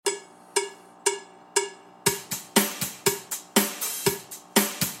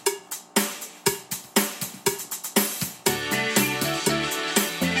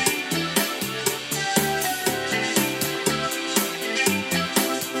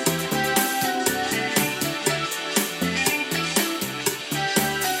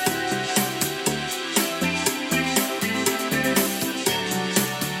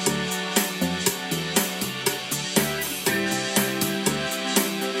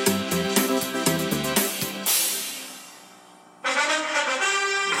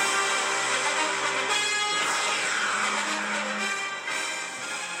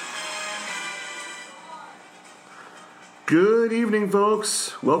Good evening,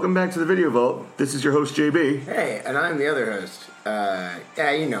 folks. Welcome back to the Video Vault. This is your host, JB. Hey, and I'm the other host.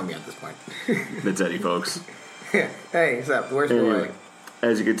 Yeah, you know me at this point. That's Eddie, folks. Hey, what's up? Where's Anyway, boy?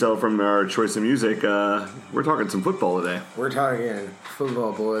 as you can tell from our choice of music, we're talking some football today. We're talking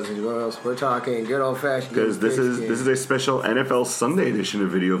football, boys and girls. We're talking good old-fashioned. Because this is a special NFL Sunday edition of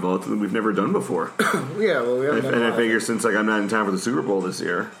Video Vault that we've never done before. Yeah, well, we haven't done And a I lot figure of it. since I'm not in town for the Super Bowl this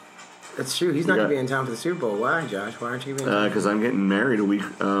year, That's true. He's not going to be in town for the Super Bowl. Why, Josh? Why aren't you going to be in town? because I'm getting married a week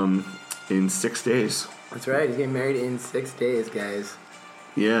in 6 days. That's right. He's getting married in 6 days, guys.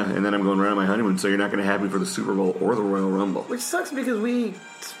 Yeah, and then I'm going right on my honeymoon, so you're not going to have me for the Super Bowl or the Royal Rumble. Which sucks because we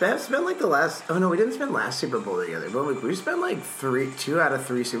spent like the last... Oh, no, we didn't spend last Super Bowl together. But we spent like 2 out of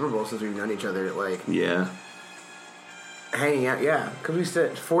 3 Super Bowls since we've known each other, like... Yeah. Hanging out, yeah. Because we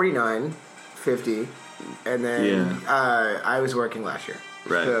said 49, 50, and then I was working last year.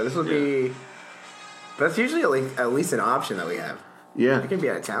 Right. So this will be... That's usually at least an option that we have. Yeah. I can be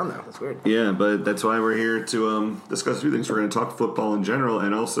out of town, though. That's weird. Yeah, but that's why we're here to discuss a few things. We're going to talk football in general,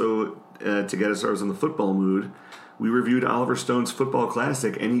 and also to get ourselves in the football mood, we reviewed Oliver Stone's Football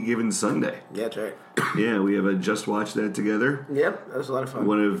Classic, Any Given Sunday. Yeah, that's right. Yeah, we have just watched that together. Yep, that was a lot of fun.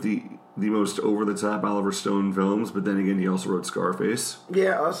 One of the most over-the-top Oliver Stone films, but then again, he also wrote Scarface.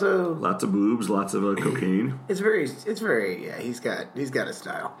 Yeah, also... Lots of boobs, lots of cocaine. It's very, yeah, he's got a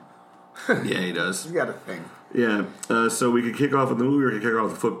style. Yeah, he does. He's got a thing. Yeah, so we could kick off with the movie or we could kick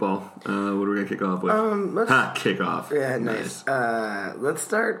off with football. What are we going to kick off with? Kick off. Yeah, nice. Let's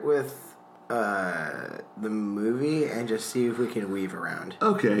start with the movie and just see if we can weave around.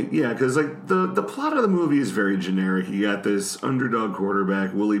 Okay, yeah, because like the plot of the movie is very generic. You got this underdog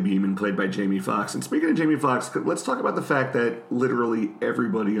quarterback, Willie Beeman, played by Jamie Foxx. And speaking of Jamie Foxx, let's talk about the fact that literally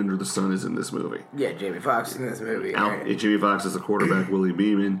everybody under the sun is in this movie. Yeah, Jamie Foxx is in this movie. Jamie Foxx is the quarterback, Willie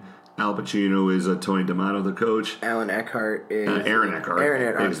Beeman. Al Pacino is Tony D'Amato, the coach. Aaron Eckhart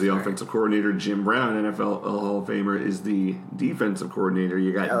is the offensive coordinator. Jim Brown, NFL Hall of Famer, is the defensive coordinator.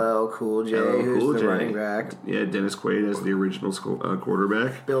 You got LL Cool J, who's the running back. Yeah, Dennis Quaid as the original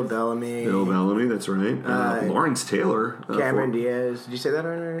quarterback. Bill Bellamy, that's right. Lawrence Taylor. Cameron Diaz. Did you say that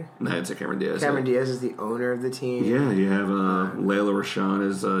already? No, I'd say Cameron Diaz. Cameron Diaz is the owner of the team. Yeah, you have Layla Rashawn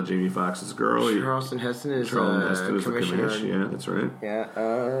as Jamie Foxx's girl. Charleston Heston is the commissioner. Yeah, that's right.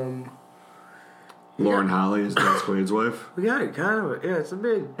 Yeah. Lauren Holly is Dennis Quaid's wife. We got it, kind of. Yeah, it's a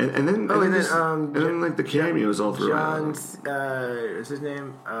big. And then like the cameos all throughout. What's his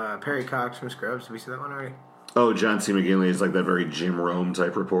name? Perry Cox from Scrubs. Did we see that one already? Oh, John C. McGinley is like that very Jim Rome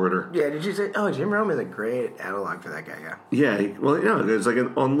type reporter. Yeah, did you say? Oh, Jim Rome is a great analog for that guy. Yeah. It's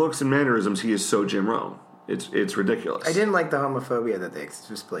like on looks and mannerisms, he is so Jim Rome. It's ridiculous. I didn't like the homophobia that they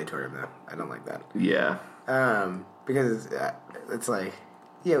displayed toward him, though. I don't like that. Yeah. Because it's like,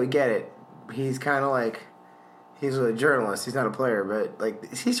 yeah, we get it. He's kind of like, he's a journalist. He's not a player, but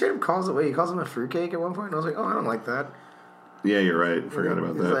like he straight up calls him a fruitcake at one point. And I was like, oh, I don't like that. Yeah, you're right. Forgot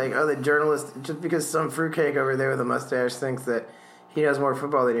about that. He's like, oh, the journalist, just because some fruitcake over there with a mustache thinks that he knows more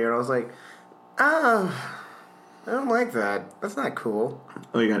football than you. And I was like, oh, I don't like that. That's not cool.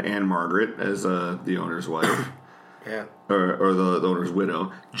 Oh, you got Anne Margaret as the owner's wife. Yeah. Or the owner's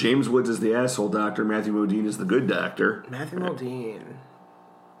widow. James Woods is the asshole doctor. Matthew Modine is the good doctor. Matthew Modine.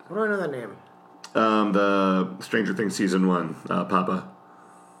 What do I know that name? The Stranger Things season 1, Papa.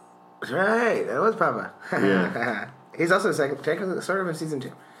 That's right. That was Papa. Yeah. He's also sort of in season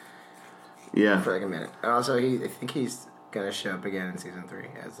 2. Yeah. For like a minute. And also, I think he's going to show up again in season 3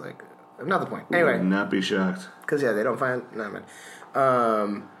 as like, not the point. Anyway. Would not be shocked. Because, yeah, they don't find, man.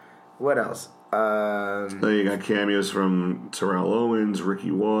 What else? Then you got cameos from Terrell Owens,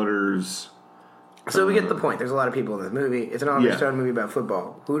 Ricky Waters. So we get the point. There's a lot of people in this movie. It's an Oliver Stone movie about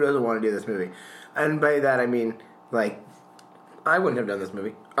football. Who doesn't want to do this movie? And by that I mean, like, I wouldn't have done this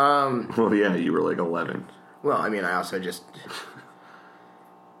movie. Well, yeah, you were like 11. Well, I mean, I also just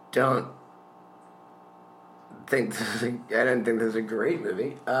don't think I didn't think this is a great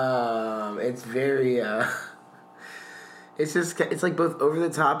movie. It's very it's like both over the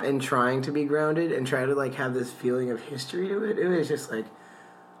top and trying to be grounded and try to like have this feeling of history to it. It was just like,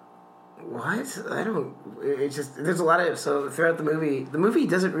 what? It's just, there's a lot of, so throughout the movie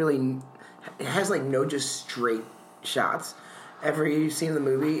doesn't really, it has like no just straight shots. Every scene in the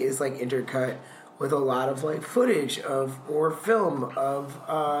movie is like intercut with a lot of like footage or film of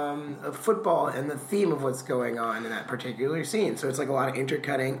football and the theme of what's going on in that particular scene. So it's like a lot of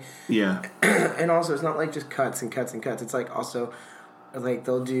intercutting. Yeah. And also it's not like just cuts and cuts and cuts. It's like also like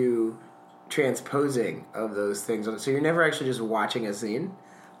they'll do transposing of those things. So you're never actually just watching a scene.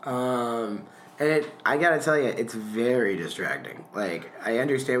 And And I gotta tell you, it's very distracting. Like, I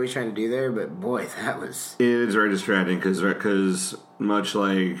understand what he's trying to do there, but boy, that was... It is very distracting because much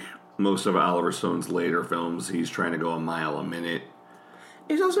like most of Oliver Stone's later films, he's trying to go a mile a minute.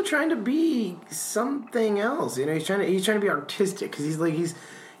 He's also trying to be something else. You know, he's trying to be artistic because he's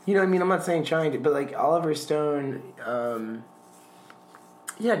you know what I mean? I'm not saying trying to, but like Oliver Stone, during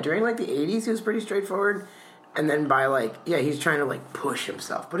like the 80s, he was pretty straightforward. And then by like, he's trying to like push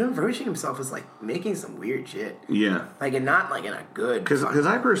himself. But him pushing himself is like making some weird shit. Yeah. Like, and not like in a good... Because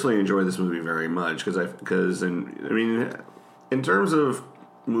I personally enjoy this movie very much. In terms of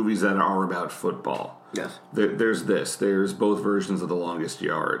movies that are about football, yes, there's both versions of The Longest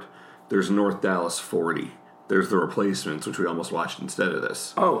Yard. There's North Dallas 40. There's The Replacements, which we almost watched instead of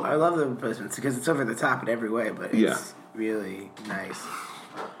this. Oh, I love The Replacements because it's over the top in every way, but it's really nice.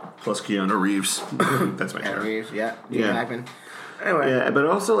 Plus Keanu Reeves. That's my favorite. Reeves, Gene Hackman. Anyway. Yeah, but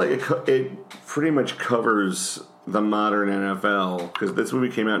also like it pretty much covers the modern NFL because this movie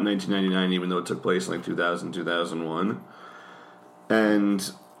came out in 1999, even though it took place in like 2000, 2001.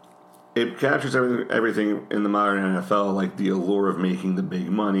 And it captures everything in the modern NFL, like the allure of making the big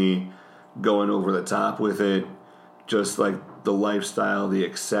money, going over the top with it, just like the lifestyle, the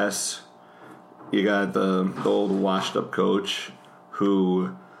excess. You got the old washed-up coach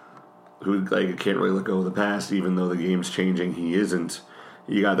who like can't really let go of the past, even though the game's changing. He isn't.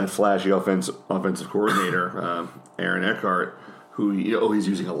 You got that flashy offensive coordinator, Aaron Eckhart, who he's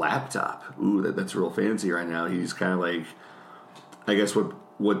using a laptop. Ooh, that's real fancy right now. He's kind of like, I guess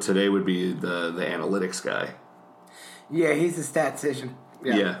what today would be the analytics guy. Yeah, he's a statistician.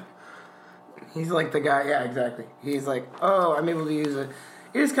 Yeah. He's like the guy. Yeah, exactly. He's like, oh, I'm able to use it.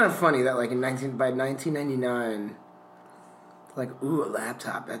 It is kind of funny that like by 1999. Like, ooh, a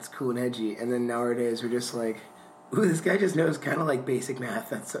laptop, that's cool and edgy. And then nowadays we're just like, ooh, this guy just knows kind of like basic math,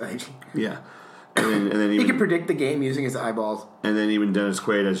 that's so edgy. Yeah. And then he can predict the game using his eyeballs. And then even Dennis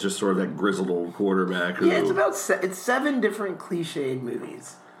Quaid has just sort of that grizzled old quarterback. It's 7 different cliched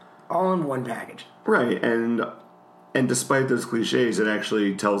movies, all in one package. Right, and despite those cliches, it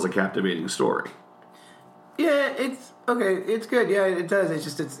actually tells a captivating story. Yeah, it's good. Yeah, it does. It's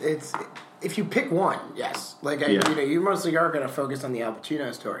just it's if you pick one, yes. Like, you mostly are going to focus on the Al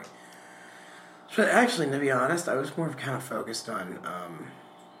Pacino story. But actually, to be honest, I was more kind of focused on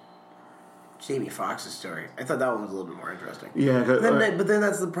Jamie Foxx's story. I thought that one was a little bit more interesting. Yeah. But then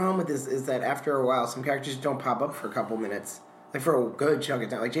that's the problem with this, is that after a while, some characters don't pop up for a couple minutes. Like, for a good chunk of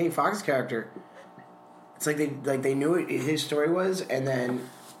time. Like, Jamie Foxx's character, it's like they knew what his story was, and then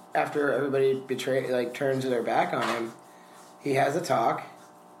after everybody turns their back on him, he has a talk,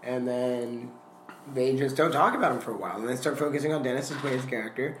 and then they just don't talk about him for a while, and then start focusing on Dennis Quaid's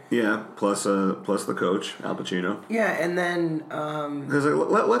character. Yeah, plus the coach, Al Pacino. Yeah, and then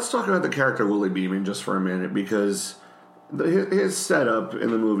let's talk about the character Willie Beeman just for a minute, because his setup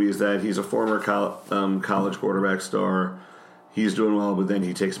in the movie is that he's a former college quarterback star. He's doing well, but then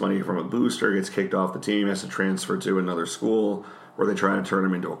he takes money from a booster, gets kicked off the team, has to transfer to another school where they try to turn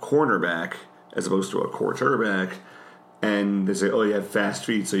him into a cornerback as opposed to a quarterback. And they say, oh, you have fast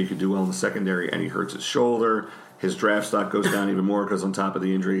feet, so you could do well in the secondary. And he hurts his shoulder. His draft stock goes down even more because on top of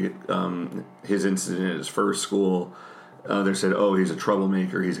the injury, his incident at his first school, they said, oh, he's a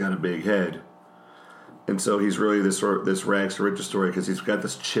troublemaker. He's got a big head. And so he's really this rags to riches story because he's got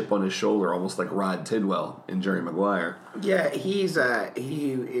this chip on his shoulder, almost like Rod Tidwell in Jerry Maguire. Yeah, he is, I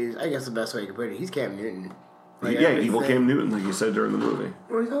guess the best way you could put it, he's Cam Newton. Like, yeah, evil Cam Newton, like you said during the movie.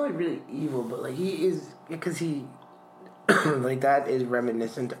 Well, he's not like really evil, but like he is, because he... like, that is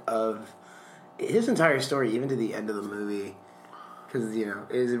reminiscent of his entire story, even to the end of the movie, because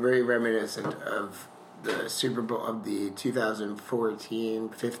is very reminiscent of the Super Bowl of the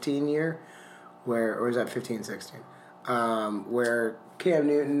 2014-15 year, or was that 15-16, where Cam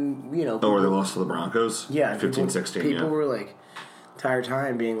Newton, where they lost to the Broncos. Yeah, 15-16. People were like, entire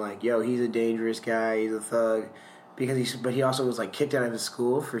time being like, yo, he's a dangerous guy, he's a thug, but he also was like kicked out of his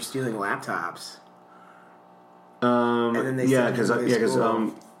school for stealing laptops. Because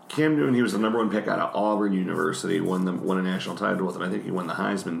Cam Newton, he was the number 1 pick out of Auburn University, won a national title with him. I think he won the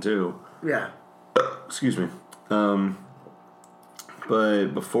Heisman too. Yeah. Excuse me.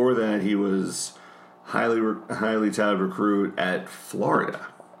 But before that, he was highly touted recruit at Florida.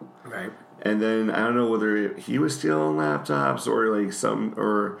 Right. And then I don't know whether he was stealing laptops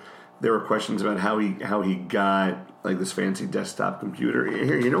or there were questions about how he got like this fancy desktop computer.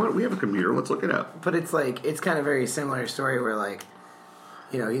 Here, you know what? We have a computer. Let's look it up. But it's kind of very similar story where like,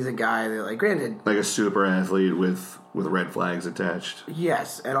 he's a guy that like, granted, like a super athlete with red flags attached.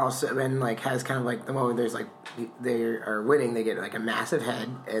 Yes, and also like has kind of like the moment there's like they are winning, they get like a massive head,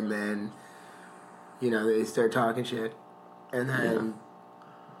 and then They start talking shit. And then...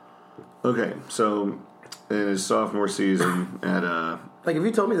 Yeah. Okay, so in his sophomore season at... Like, if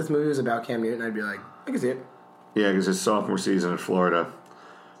you told me this movie was about Cam Newton, I'd be like, I can see it. Yeah, because his sophomore season at Florida...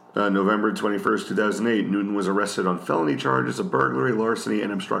 November 21st, 2008, Newton was arrested on felony charges of burglary, larceny,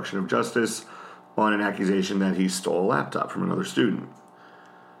 and obstruction of justice on an accusation that he stole a laptop from another student.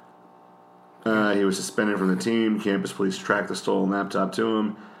 He was suspended from the team. Campus police tracked the stolen laptop to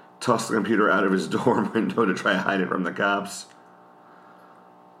him, tossed the computer out of his dorm window to try to hide it from the cops.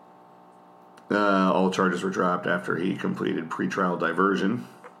 All charges were dropped after he completed pretrial diversion.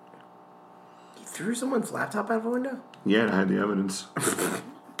 He threw someone's laptop out of a window? Yeah, it had the evidence.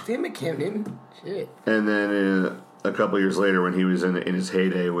 Damn it, Cam Newton. Shit. And then a couple years later, when he was in his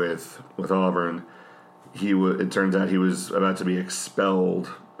heyday with Auburn, it turns out he was about to be expelled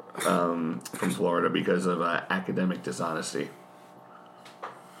from Florida because of academic dishonesty.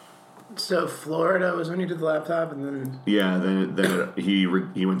 So Florida was when he did the laptop, and then... Yeah, then he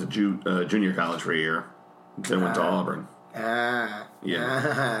went to junior college for a year, then went to Auburn.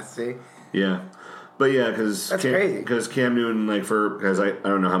 Yeah. See? Yeah. But yeah, because Cam Newton, because I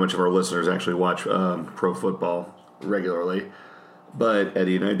don't know how much of our listeners actually watch pro football regularly, but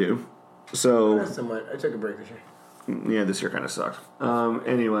Eddie and I do. So somewhat. I took a break this year. Yeah, this year kind of sucked.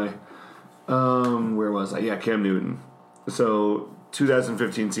 Anyway, where was I? Yeah, Cam Newton. So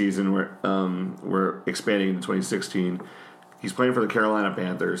 2015 season, we're expanding into 2016. He's playing for the Carolina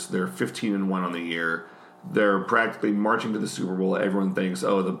Panthers. They're 15-1 on the year. They're practically marching to the Super Bowl. Everyone thinks,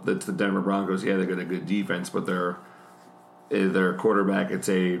 it's the Denver Broncos. Yeah, they got a good defense, but their quarterback, it's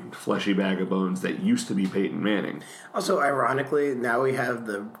a fleshy bag of bones that used to be Peyton Manning. Also, ironically, now we have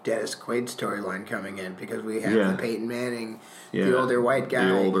the Dennis Quaid storyline coming in because we have the Peyton Manning, the older white guy,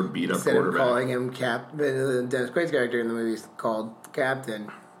 the older beat-up instead quarterback. Instead of calling him Dennis Quaid's character in the movie is called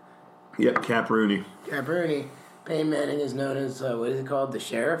Captain. Yep, Cap Rooney. Cap Rooney. Peyton Manning is known as, what is it called? The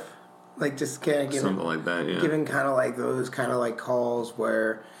Sheriff? Like, just kind of giving... Something like that, yeah. Giving kind of like those kind of like calls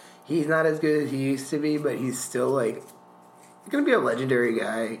where he's not as good as he used to be, but he's still like... going to be a legendary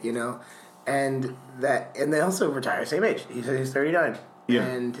guy, And they also retire same age. He's 39. Yeah.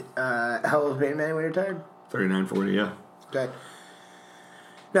 And how old was Peyton Manning when he retired? 39, 40, yeah. Okay.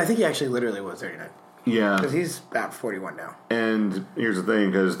 No, I think he actually literally was 39. Yeah. Because he's about 41 now. And here's the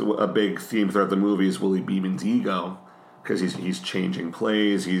thing, because a big theme throughout the movie is Willie Beeman's ego. Because he's changing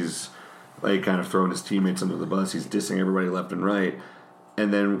plays, he's kind of throwing his teammates under the bus, he's dissing everybody left and right.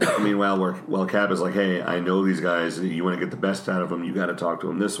 And then, meanwhile, Cap is like, hey, I know these guys, you want to get the best out of them, you got to talk to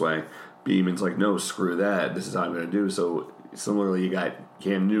them this way. Beeman's like, no, screw that, this is how I'm going to do. So, similarly, you got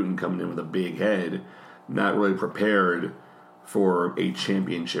Cam Newton coming in with a big head, not really prepared for a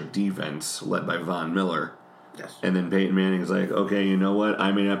championship defense led by Von Miller. Yes. And then Peyton Manning is like, okay, you know what?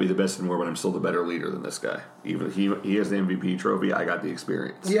 I may not be the best anymore, but I'm still the better leader than this guy. Even if he has the MVP trophy, I got the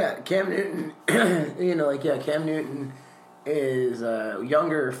experience. Yeah, Cam Newton, Cam Newton is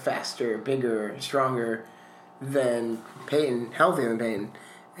younger, faster, bigger, stronger than Peyton, healthier than Peyton.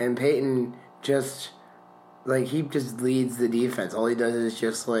 And Peyton just, he just leads the defense. All he does is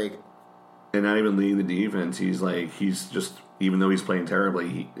just, And not even leading the defense, he's just, even though he's playing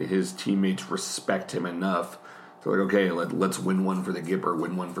terribly, his teammates respect him enough. They're like, okay, let's win one for the Gipper,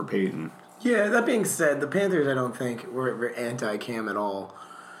 win one for Peyton. Yeah, that being said, the Panthers, I don't think, were anti-Cam at all.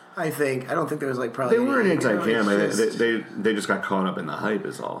 I don't think there was probably... They weren't anti-Cam. They just got caught up in the hype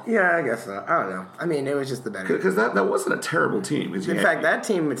is all. Yeah, I guess so. I don't know. I mean, it was just the better... Because that wasn't a terrible team. In fact, that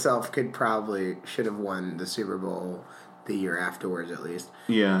team itself should have won the Super Bowl the year afterwards, at least.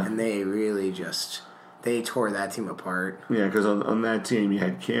 Yeah. And they really just... They tore that team apart. Yeah, because on that team, you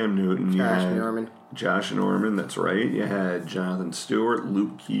had Cam Newton. Josh Norman, that's right. You had Jonathan Stewart,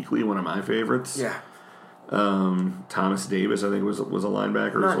 Luke Kuechly, one of my favorites. Yeah. Thomas Davis, I think, was a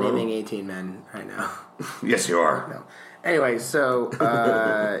linebacker I'm as well. not naming 18 men right now. Yes, you are. No. Anyway, so...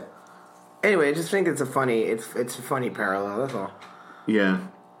 I just think it's a funny parallel, that's all. Yeah.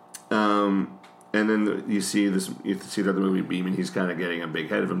 And then you see throughout the movie Beeman, he's kind of getting a big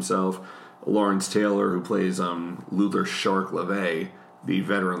head of himself. Lawrence Taylor, who plays Luther Shark LeVay, the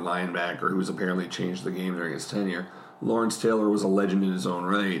veteran linebacker who's apparently changed the game during his tenure. Lawrence Taylor was a legend in his own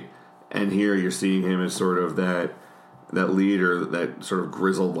right, and here you're seeing him as sort of that leader, that sort of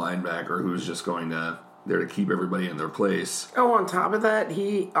grizzled linebacker who's just there to keep everybody in their place. Oh, on top of that,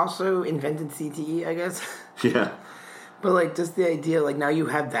 he also invented CTE, I guess. Yeah. But, just the idea, now you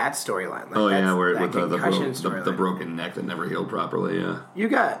have that storyline. With the broken neck that never healed properly,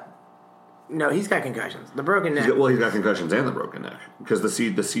 yeah. No, he's got concussions. The broken neck. He's got concussions and the broken neck. Because the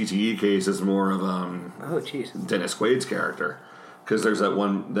CTE case is more of Dennis Quaid's character. Because there's that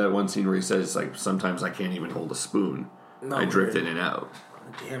one scene where he says, like, sometimes I can't even hold a spoon. No, I drift in and out.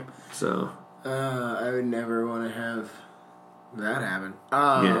 Damn. So. I would never want to have that happen.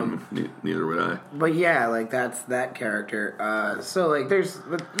 Neither would I. But yeah, like, that's that character. So, like, there's,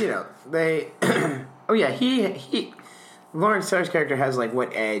 you know, they... oh, yeah, he... Lawrence Starr's character has, like,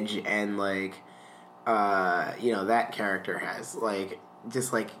 what Edge and, like, you know, that character has. Like,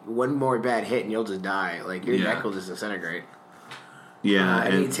 just, like, one more bad hit and you'll just die. Like, your neck will just disintegrate. Yeah.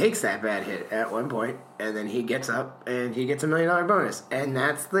 And he takes that bad hit at one point, and then he gets up and he gets $1 million bonus. And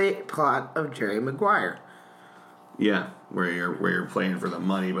that's the plot of Jerry Maguire. Yeah, where you're playing for the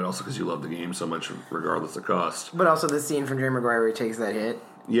money, but also because you love the game so much, regardless of cost. But also the scene from Jerry Maguire where he takes that hit.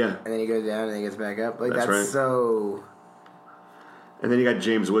 Yeah. And then he goes down and he gets back up. Like, that's right. so... And then you got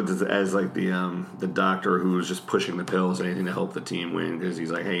James Woods as like the doctor who's just pushing the pills, anything to help the team win, because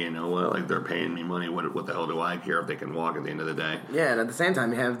he's like, hey, you know what? Like, they're paying me money. What the hell do I care if they can walk at the end of the day? Yeah, and at the same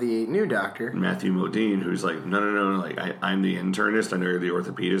time, you have the new doctor, Matthew Modine, who's like, no. Like, I'm the internist. I know you're the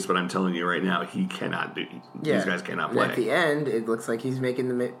orthopedist, but I'm telling you right now, he cannot do. Yeah. These guys cannot play. And at the end, it looks like he's making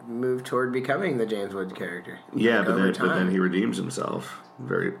the move toward becoming the James Woods character. Yeah, like, but then he redeems himself.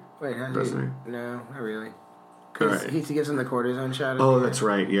 Wait, doesn't he? No, not really. Because he gives him the cortisone shot. Oh, that's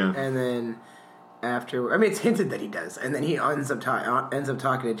right, yeah. And then after... I mean, it's hinted that he does. And then he ends up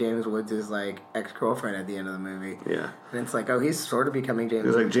talking to James Woods' like, ex-girlfriend at the end of the movie. Yeah. And it's like, oh, he's sort of becoming James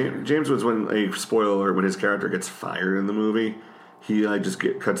Woods. It's like James Woods, spoiler alert, when his character gets fired in the movie, he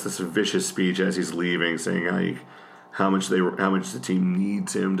cuts this vicious speech as he's leaving, saying like, how much the team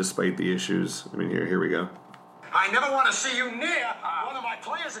needs him despite the issues. I mean, here we go. I never want to see you near one of my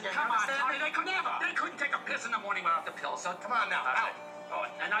players again. Come on, Tommy, they couldn't take a piss in the morning without the pill, so come on now. Out. Oh,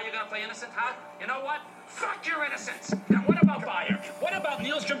 and now you're going to play innocent, huh? You know what? Fuck your innocence. And what about Bayer? What about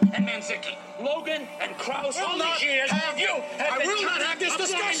Nielstrom and Manzicki? Logan and Krause? I will not have this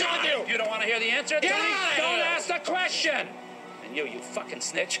discussion with you. You don't want to hear the answer? Get out of here. Don't ask the question. And you fucking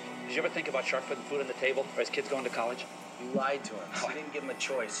snitch. Did you ever think about Shark putting food on the table for his kids going to college? You lied to him. You didn't give him a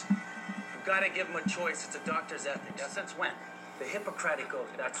choice. You've got to give him a choice. It's a doctor's ethics. Yeah, since when? The Hippocratic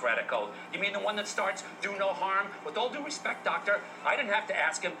Oath. That's radical. You mean the one that starts, do no harm? With all due respect, doctor, I didn't have to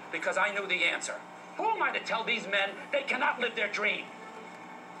ask him because I knew the answer. Who am I to tell these men they cannot live their dream?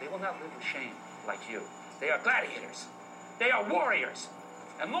 They will not live with shame like you. They are gladiators. They are warriors.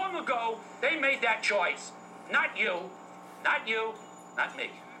 And long ago, they made that choice. Not you. Not you. Not me.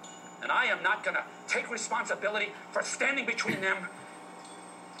 And I am not going to take responsibility for standing between them.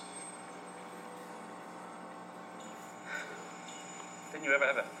 Didn't you ever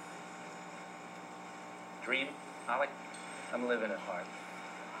have a dream, Ollie? I'm living it hard.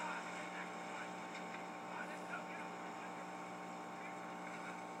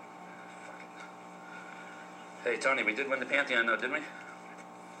 Hey, Tony, we did win the Pantheon, though, didn't we?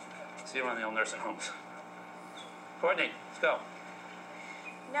 See you around the old nursing homes. Courtney, let's go.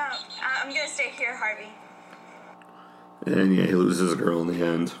 No, I'm going to stay here, Harvey. And yeah, he loses his girl in the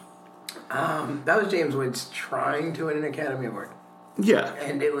end. That was James Woods trying to win an Academy Award. Yeah.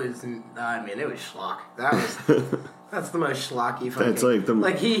 And it was, it was schlock. That's the most schlocky fucking... That's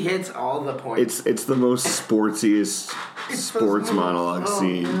like he hits all the points. It's the most sportsiest sports monologue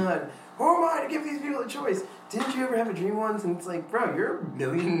scene. God. Who am I to give these people a choice? Didn't you ever have a dream once? And it's like, bro, you're a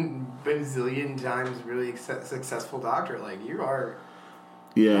million, bazillion times really successful doctor. Like, you are...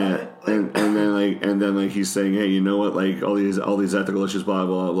 Yeah, and then he's saying, hey, you know what? Like, all these ethical issues, blah,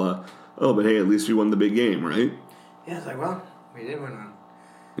 blah, blah. Oh, but hey, at least we won the big game, right? Yeah, it's like, well, we did win one.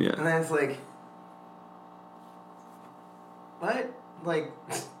 Yeah. And then it's like... What? Like,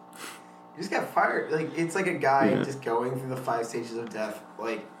 you just got fired. Like, it's like a guy just going through the 5 stages of death,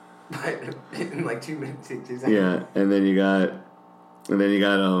 like, in like 2 minutes, 2 seconds. Yeah, and then you got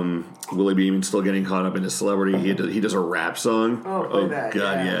Willie Beeman still getting caught up in his celebrity. He does a rap song. Oh bad.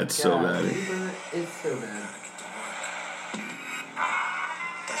 God, yeah, it's so bad. It's so bad.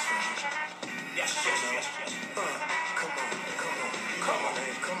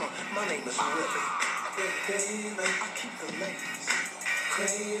 Come on. My name is Willie. I keep the ladies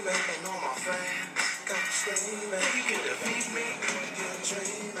craving and all my fans got screaming. You can defeat me. You're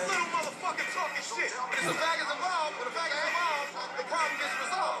dreaming. Little motherfucker talking shit. If the bag is involved, when the bag is involved, the problem gets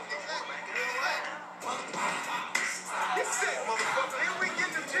resolved. Get sick, motherfucker. Here we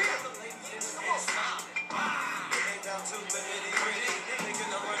get the gym. Come on. It ain't down to the nitty-gritty. They can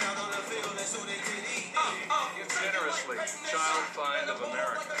run out on the field and so they can eat. Generously, child find of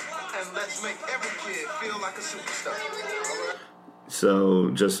America. And let's make every kid feel like a superstar.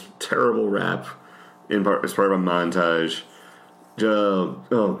 So, just terrible rap as part of a montage.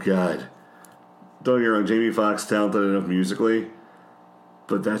 Oh, God. Don't get me wrong, Jamie Foxx talented enough musically,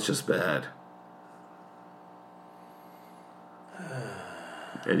 but that's just bad.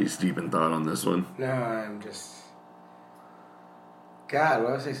 Eddie's deep in thought on this one. No, I'm just... God,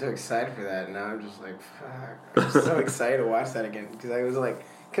 why was I so excited for that? Now I'm just like, fuck. I'm so excited to watch that again. Because I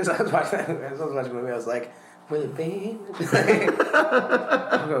was watching that, as I was watching the movie, I was like, will it be?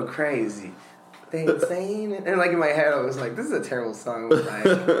 I'm going crazy. They insane. And like in my head, I was like, this is a terrible song. I was like,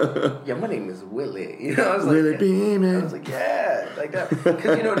 yeah, my name is Willie. You know, I was like, Willie Beeman. I was like, yeah, like that.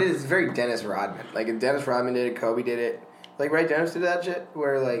 Because you know what it is? It's very Dennis Rodman. Like if Dennis Rodman did it, Kobe did it. Like Ray Dennis did that shit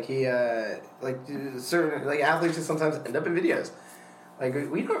where like he like certain like athletes just sometimes end up in videos. Like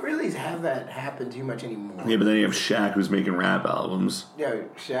we don't really have that happen too much anymore. Yeah, but then you have Shaq who's making rap albums. Yeah,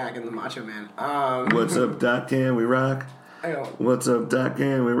 Shaq and the Macho Man. What's up, Doc? Can we rock? I don't. What's up, Doc?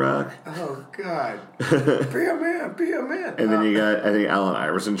 Can we rock? Oh God, be a man, be a man. And then you got, I think Allen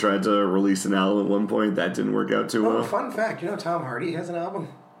Iverson tried to release an album at one point. That didn't work out too well. Fun fact, you know Tom Hardy has an album?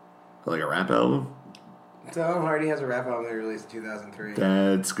 Like a rap album? Tom Hardy has a rap album that he released in 2003.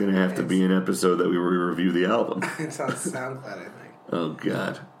 That's going to have to be an episode that we review the album. It's on SoundCloud, I think. Oh,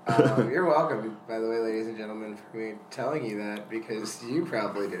 God. You're welcome, by the way, ladies and gentlemen, for me telling you that, because you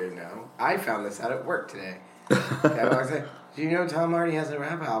probably didn't know. I found this out at work today. I was like, do you know Tom Hardy has a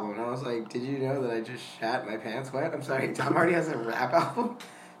rap album? And I was like, did you know that I just shat my pants wet? I'm sorry, Tom Hardy has a rap album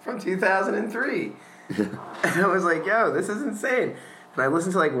from 2003. And I was like, yo, this is insane. And I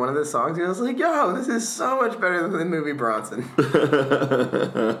listened to like one of the songs and I was like, yo, this is so much better than the movie Bronson.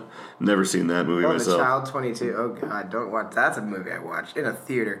 Never seen that movie myself. The Child 22. Oh, God, don't watch. That's a movie I watched in a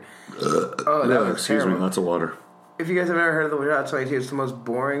theater. Oh, that was excuse terrible. me, lots of water. If you guys have ever heard of The Child 22, it's the most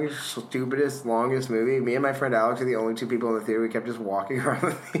boring, stupidest, longest movie. Me and my friend Alex are the only two people in the theater. We kept just walking around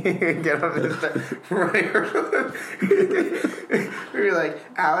the theater and get up and start running around. We'd be like,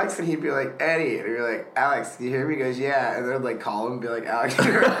 Alex, and he'd be like, Eddie. And we'd be like, Alex, do you hear me? He goes, yeah. And then like call him and be like, Alex,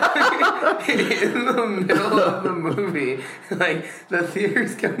 you're in the middle of the movie. Like, the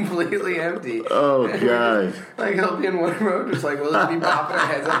theater's completely empty. Oh, God. Like, he'll be in one row, just like, we'll just be popping our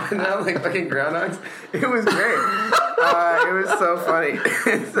heads up and down like fucking groundhogs. It was great. It was so funny.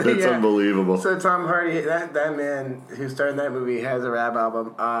 So, That's unbelievable. So Tom Hardy, that man who starred in that movie, has a rap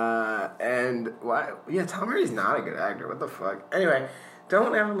album. And why? Yeah, Tom Hardy's not a good actor. What the fuck? Anyway,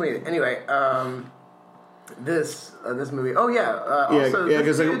 don't ever believe it. Anyway, this movie. Oh yeah. Also,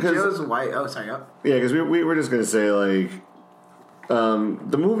 because Joe's white. Oh, sorry. Oh. Yeah, because we were just gonna say like,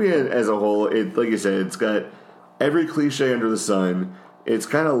 the movie as a whole, it like you said, it's got every cliche under the sun. It's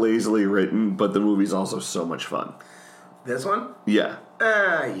kind of lazily written, but the movie's also so much fun. This one? Yeah.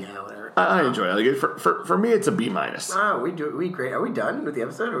 Yeah, whatever. I enjoy it. Like for me, it's a B-. We grade. Are we done with the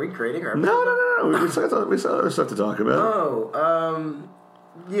episode? Are we grading our episode? No. We still have other stuff to talk about. Oh,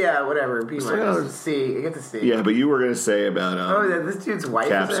 yeah, whatever. B-. C. I get the C. Yeah, but you were gonna say about this dude's wife.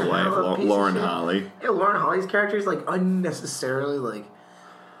 Cap's wife, Lauren Holly. Yeah, Lauren Holly's character is like unnecessarily like.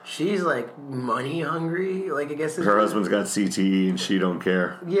 She's like money hungry. Like I guess her husband's got CTE and she don't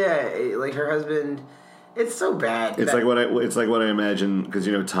care. Yeah, like her husband. It's so bad. It's like what I imagine, because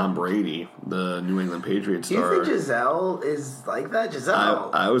you know Tom Brady, the New England Patriots star. Do you think Giselle is like that?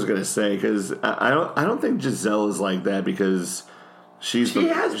 Giselle. I was gonna say, because I don't think Giselle is like that, because she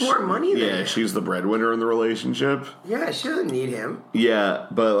has more money than him. She's the breadwinner in the relationship. Yeah, she doesn't need him. Yeah,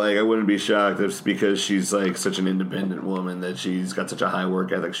 but like I wouldn't be shocked if because she's like such an independent woman that she's got such a high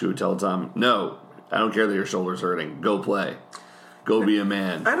work ethic, she would tell Tom, no, I don't care that your shoulder's hurting. Go play. Go be a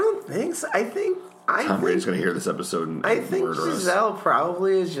man. I don't think so. Tom Brady's going to hear this episode and I think murder Giselle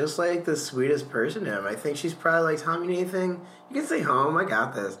probably is just like the sweetest person to him. I think she's probably like, Tom, you need anything? You can stay home. I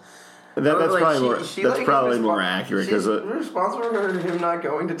got this. That's probably more accurate, because she's responsible for him not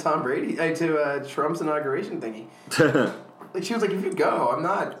going to Tom Brady to Trump's inauguration thingy. Like she was like, if you go, I'm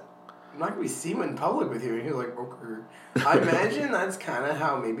not gonna be seen in public with you. And he was like, okay. I imagine that's kind of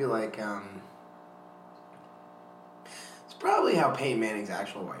how maybe like it's probably how Peyton Manning's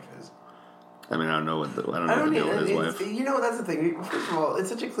actual wife is. I mean, I don't know what the deal with his wife. You know, that's the thing. First of all, it's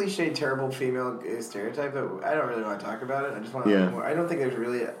such a cliche, terrible female stereotype that I don't really want to talk about it. I just want to know more. I don't think there's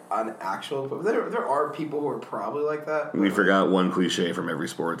really an actual... But there are people who are probably like that. We forgot one cliche from every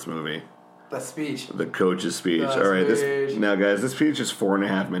sports movie. The speech. The coach's speech. All right, now, guys, this speech is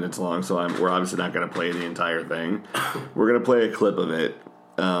 4.5 minutes long, so we're obviously not going to play the entire thing. We're going to play a clip of it.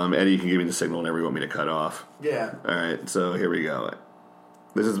 Eddie, you can give me the signal whenever you want me to cut off. Yeah. All right, so here we go.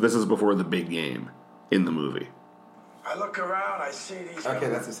 This is before the big game in the movie. I look around, I see these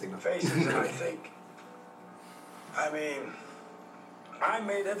that's a signal. faces, and I think, I mean, I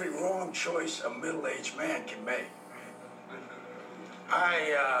made every wrong choice a middle-aged man can make.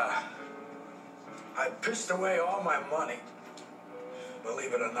 I pissed away all my money.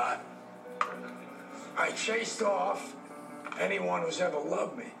 believe it or not. I chased off anyone who's ever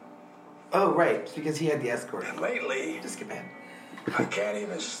loved me. Oh, right. It's because he had the escort. And lately, Just get mad. I can't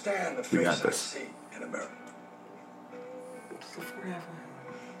even stand the You got face I this. see in a mirror.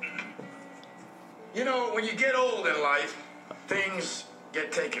 You know, when you get old in life, things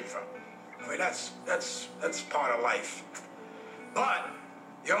get taken from you. I mean, that's part of life. But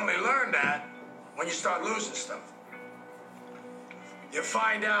you only learn that when you start losing stuff. You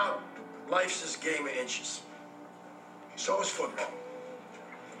find out life's this game of inches. So is football.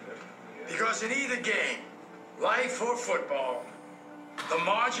 Because in either game, life or football, the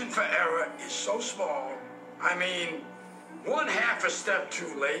margin for error is so small. I mean, 1/2 a step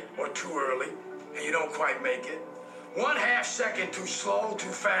too late or too early, and you don't quite make it. 1/2 second too slow, too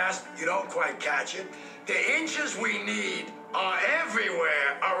fast, you don't quite catch it. The inches we need are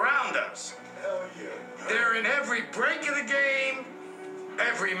everywhere around us. Hell yeah. They're in every break of the game,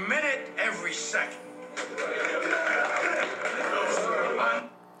 every minute, every second.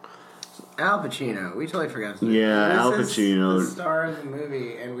 Al Pacino. We totally forgot to Yeah, This Al is Pacino. the star of the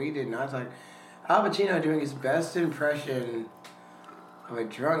movie, and we did not talk. Al Pacino doing his best impression of a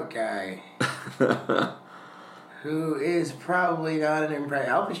drunk guy who is probably not an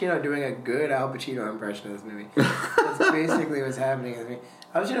impression. Al Pacino doing a good Al Pacino impression of this movie. That's basically what's happening in this movie.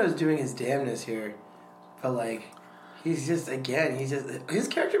 Al Pacino is doing his damnness here, but like, his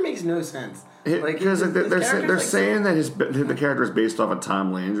character makes no sense. Because they're saying that the character is based off of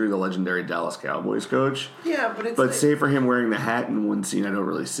Tom Landry, the legendary Dallas Cowboys coach. Yeah, but it's But like, save for him wearing the hat in one scene, I don't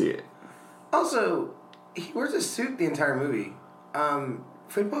really see it. also, he wears a suit the entire movie.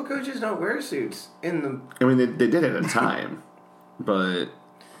 Football coaches don't wear suits in the. I mean, they did it at a time, but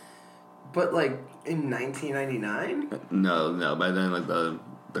But in 1999. no. By then, like the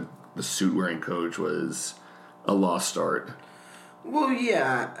suit wearing coach was a lost art. Well,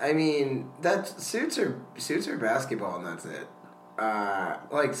 yeah. I mean, suits are basketball, and that's it.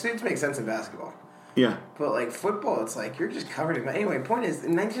 Suits make sense in basketball. Yeah, But football, it's like you're just covered in. Anyway, point is,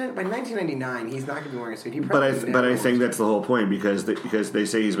 by 1999, he's not going to be wearing a suit. He but I probably think that's the whole point because they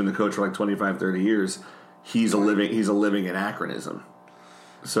say he's been the coach for 25, 30 years. He's a living anachronism.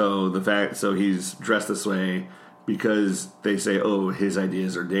 So he's dressed this way because they say, oh, his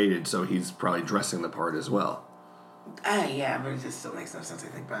ideas are dated, so he's probably dressing the part as well. Yeah, but it just still makes no sense. I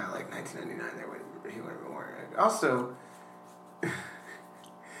think by 1999, he would have been wearing it. Also,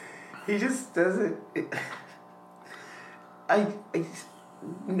 he just doesn't.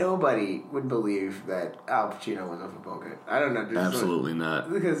 Nobody would believe that Al Pacino was a football coach. I don't know. Absolutely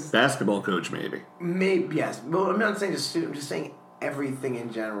not. Because basketball coach, maybe. Maybe yes. Well, I'm not saying just suit. I'm just saying everything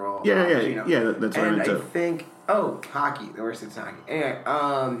in general. Yeah. That's what I and meant I to. think hockey. The worst is hockey. Anyway,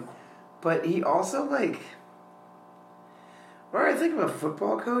 but he also when I think of a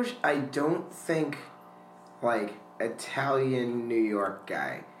football coach, I don't think Italian New York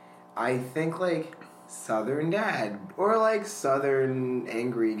guy. I think Southern dad or Southern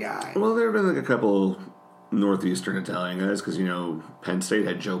angry guy. Well, there have been a couple Northeastern Italian guys because Penn State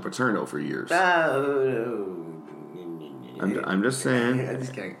had Joe Paterno for years. I'm just saying. I'm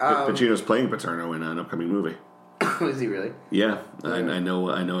just kidding. Pacino's playing Paterno in an upcoming movie. Was he really? Yeah, I know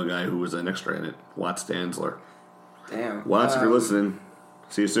a guy who was an extra in it. Watts Danzler. Damn. Watts, if you're listening,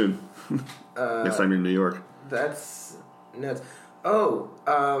 see you soon. Next time you're in New York. That's nuts.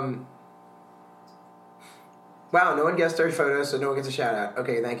 Wow, no one guessed our photo, so no one gets a shout out.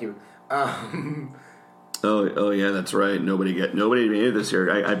 Okay, thank you. Oh yeah, that's right. Nobody made it this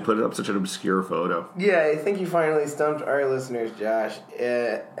year. I put up such an obscure photo. Yeah, I think you finally stumped our listeners, Josh,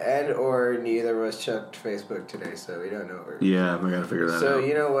 and or neither of us checked Facebook today, so we don't know what we're. Yeah, I gotta figure that out. So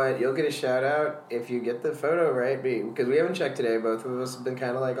you know what? You'll get a shout out if you get the photo right, because we haven't checked today. Both of us have been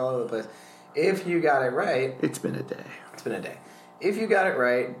kind of all over the place. If you got it right, it's been a day. If you got it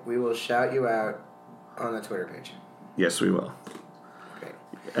right, we will shout you out on the Twitter page. Yes, we will. Okay.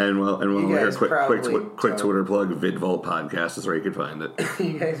 And we're quick don't. Twitter plug. VidVault Podcast is where you can find it.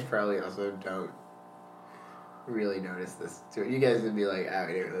 You guys probably also don't really notice this too. You guys would be like,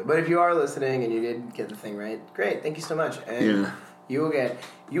 we didn't really. But if you are listening and you did get the thing right, great. Thank you so much. And you will get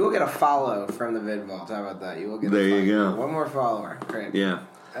a follow from the VidVault. How about that? You will get. There you go. One more follower. Great. Yeah.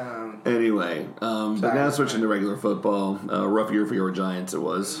 Anyway, but now switching to regular football. Rough year for your Giants. It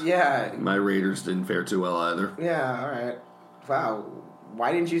was. Yeah. My Raiders didn't fare too well either. Yeah. All right. Wow.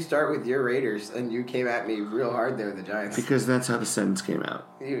 Why didn't you start with your Raiders and you came at me real hard there with the Giants? Because that's how the sentence came out.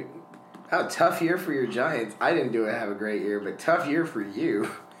 Tough year for your Giants. I didn't have a great year, but tough year for you.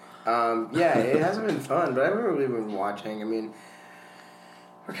 Yeah, it hasn't been fun, but I haven't really been watching. I mean,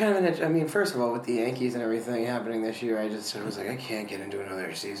 We're kind of in I mean, first of all, with the Yankees and everything happening this year, I was like, I can't get into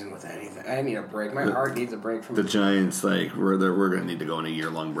another season with anything. I need a break. My heart needs a break from the Giants. Like we're going to need to go on a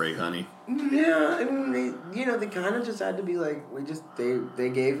year-long break, honey. Yeah, I mean, they kind of just had to be like, they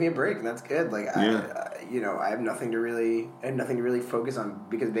gave me a break, and that's good. Like, I have nothing to really focus on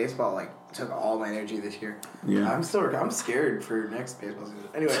because baseball like took all my energy this year. Yeah, I'm scared for next baseball season.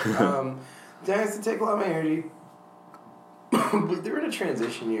 Anyway, Giants to take a lot of my energy. But they're in a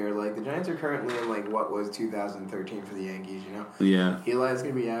transition year. Like, the Giants are currently in, like, what was 2013 for the Yankees, you know? Yeah. Eli's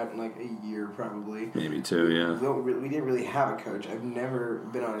going to be out in, like, a year, probably. Maybe two, yeah. We didn't really have a coach. I've never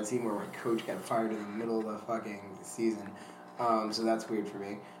been on a team where my coach got fired in the middle of the fucking season. So that's weird for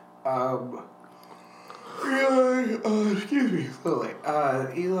me. Excuse me.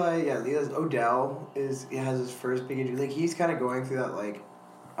 Odell has his first big injury. Like, he's kind of going through that, like,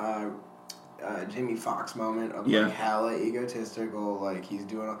 Jamie Foxx moment of like hella egotistical, like he's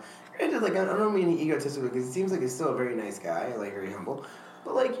doing all. Granted, like I don't mean egotistical because it seems like he's still a very nice guy, like very humble,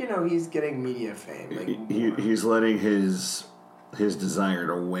 but like he's getting media fame. Like he's letting his desire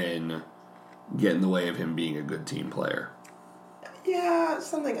to win get in the way of him being a good team player. Yeah,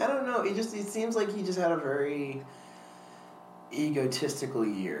 something I don't know. It seems like he just had a very egotistical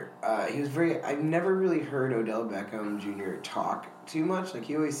year. He was I've never really heard Odell Beckham Jr. talk too much. Like,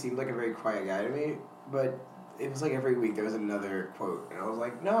 he always seemed like a very quiet guy to me, but it was like every week there was another quote, and I was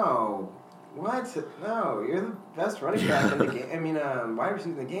like, no, what? No, you're the best running back in the game. I mean, wide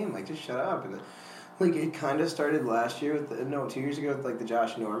receiver in the game. Like, just shut up. And like, it kind of started last year 2 years ago with like the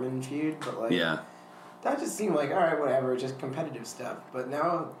Josh Norman feud, but like, that just seemed like, all right, whatever, just competitive stuff. But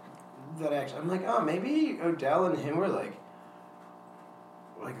now that I'm like, oh, maybe Odell and him were like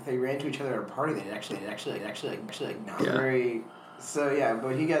if they ran to each other at a party, they'd actually not very. So yeah,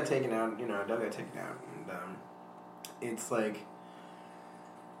 but he got taken out. Doug got taken out, and it's like,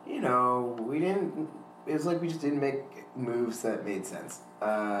 we didn't. It's like we just didn't make moves that made sense,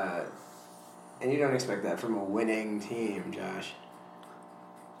 and you don't expect that from a winning team, Josh.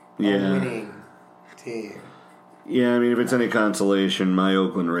 Yeah, a winning team. Yeah, I mean, if it's any consolation, my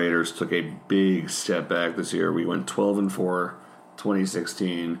Oakland Raiders took a big step back this year. We went 12-4.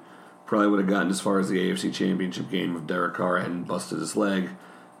 2016, probably would have gotten as far as the AFC Championship game if Derek Carr hadn't busted his leg.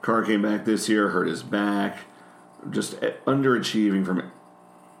 Carr came back this year, hurt his back, just underachieving from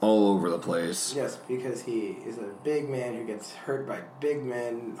all over the place. Yes, because he is a big man who gets hurt by big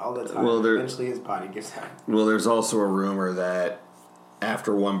men all the time. Well, eventually his body gives out. Well, there's also a rumor that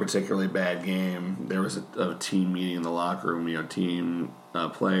after one particularly bad game, there was a team meeting in the locker room, team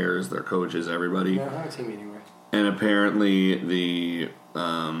players, their coaches, everybody. No, not a team meeting. And apparently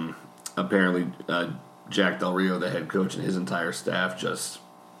Jack Del Rio, the head coach, and his entire staff just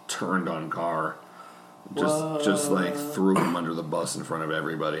turned on Carr. Just like threw him under the bus in front of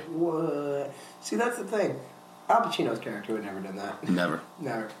everybody. What? See, that's the thing. Al Pacino's character would never done that. Never.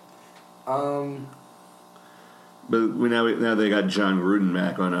 Never. But now they got John Gruden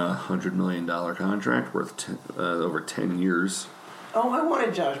back on a $100 million contract worth over 10 years. Oh, I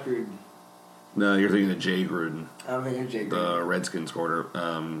wanted Josh Gruden. No, you're thinking of Jay Gruden. I'm thinking of Jay Gruden. The Redskins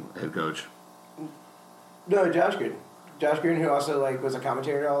head coach. No, Josh Gruden. Josh Gruden, who also was a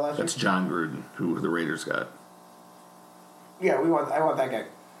commentator all last year. That's John Gruden, who the Raiders got. Yeah, I want that guy.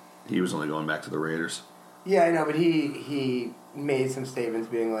 He was only going back to the Raiders. Yeah, I know, but he made some statements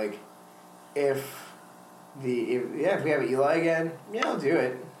being like, if we have Eli again, yeah, I'll do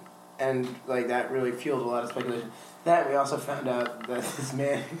it. And that really fueled a lot of speculation. That we also found out that this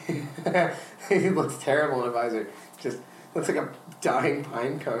man he looks terrible in a visor. Just looks like a dying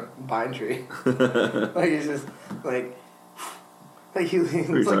pine tree. He's just he looks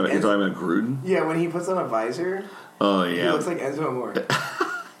you're talking about Gruden? Yeah, when he puts on a visor. Oh yeah, he looks like Enzo Amore.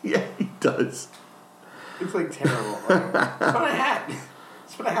 Yeah, he does. It's terrible. Just put a hat.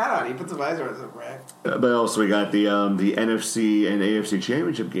 Just put a hat on. He puts a visor on. It's right. But also we got the NFC and AFC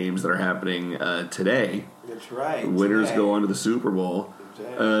Championship games that are happening today. That's right. Winners go on to the Super Bowl.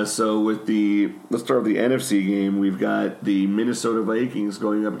 So let's start with the NFC game. We've got the Minnesota Vikings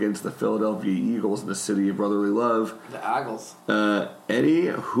going up against the Philadelphia Eagles in the city of brotherly love. The Eagles. Eddie,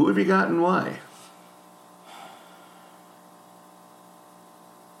 who have you got and why?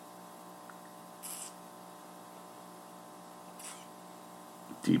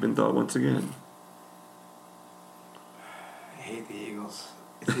 Deep in thought once again. I hate the Eagles.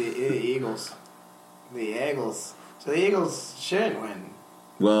 It's the Eagles. The Eagles. So the Eagles shouldn't win.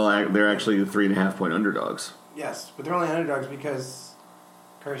 Well, they're actually 3.5-point underdogs. Yes, but they're only underdogs because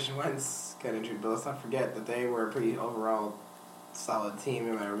Carson Wentz got injured. But let's not forget that they were a pretty overall solid team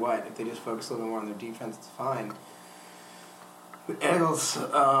no matter what. If they just focus a little more on their defense, it's fine. The Eagles,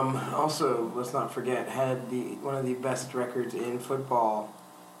 also, let's not forget, had one of the best records in football.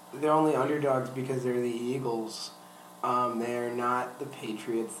 They're only underdogs because they're the Eagles. They're not the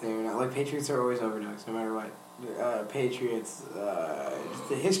Patriots. They're not like Patriots are always underdogs, no matter what. Patriots, just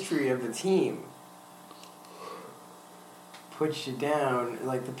the history of the team puts you down.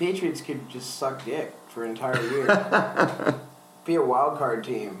 Like the Patriots could just suck dick for an entire year, be a wild card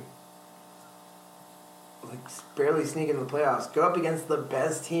team, like barely sneak into the playoffs, go up against the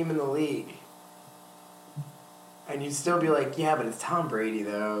best team in the league, and you'd still be like, yeah, but it's Tom Brady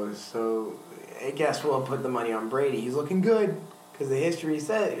though, so I guess we'll put the money on Brady. He's looking good because the history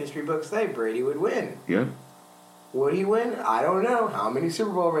books say Brady would win. Yeah. Would he win? I don't know. How many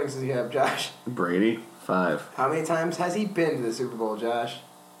Super Bowl rings does he have, Josh? Brady, 5. How many times has he been to the Super Bowl, Josh?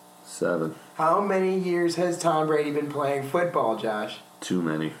 7. How many years has Tom Brady been playing football, Josh? Too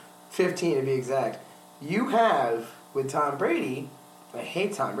many. 15 to be exact. You have, with Tom Brady, I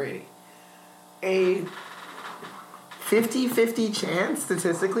hate Tom Brady, a 50-50 chance,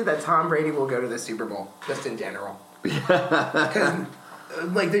 statistically, that Tom Brady will go to the Super Bowl, just in general. Because,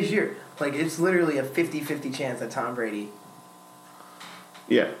 like, this year, like, it's literally a 50-50 chance that Tom Brady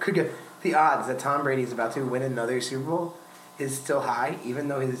could go. The odds that Tom Brady is about to win another Super Bowl is still high, even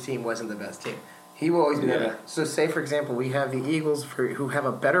though his team wasn't the best team. He will always be there. So, say, for example, we have the Eagles, who have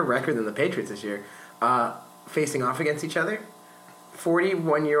a better record than the Patriots this year, facing off against each other.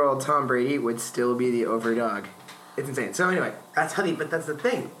 41-year-old Tom Brady would still be the overdog. It's insane. So anyway, but that's the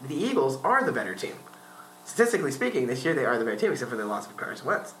thing. The Eagles are the better team. Statistically speaking, this year they are the better team, except for the loss of Carson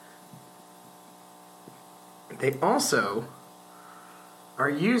Wentz. They also are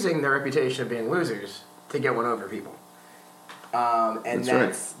using their reputation of being losers to get one over people. And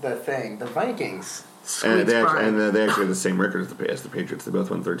that's the thing. The Vikings and they actually have the same record as the Patriots. They both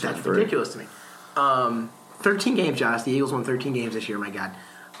won 13-3. That's ridiculous to me. 13 games, Josh. The Eagles won 13 games this year. My God.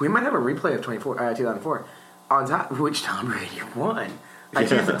 We might have a replay of 2004 on top, which Tom Brady won.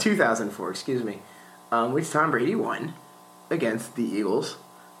 2004, excuse me. Which Tom Brady won against the Eagles,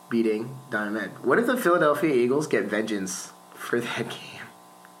 beating Diamond. What if the Philadelphia Eagles get vengeance for that game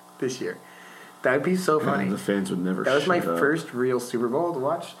this year? That would be so funny. The fans would never. That was my first real Super Bowl to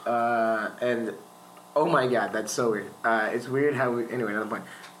watch, and oh my God, that's so weird. It's weird how we. Anyway, another point.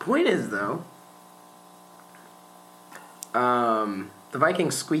 Point is though, the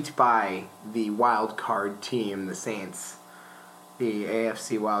Vikings squeaked by the wild card team, the Saints, the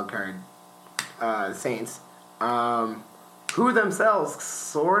AFC wild card Saints, who themselves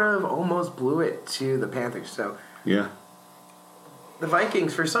sort of almost blew it to the Panthers. So yeah, the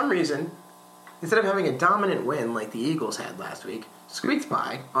Vikings, for some reason, instead of having a dominant win like the Eagles had last week, squeaked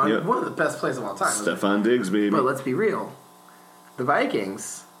by on one of the best plays of all time. Stephon Diggs, baby. But let's be real. The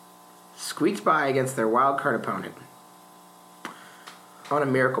Vikings squeaked by against their wild card opponent on a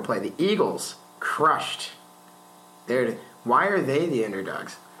miracle play. The Eagles crushed. Why are they the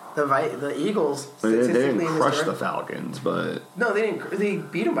underdogs? The Eagles statistically they didn't crush the Falcons, but no, they didn't. They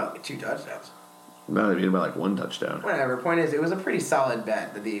beat them by like 2 touchdowns. No, they beat them by like 1 touchdown. Whatever. Point is, it was a pretty solid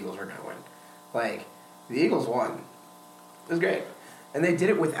bet that the Eagles were going to win. Like the Eagles won. It was great, and they did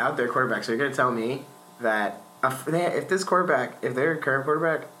it without their quarterback. So you're going to tell me that if their current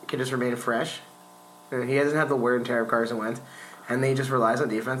quarterback can just remain fresh, and he doesn't have the wear and tear of Carson Wentz, and they just relies on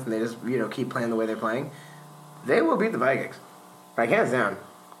defense, and they just keep playing the way they're playing, they will beat the Vikings. Like hands down.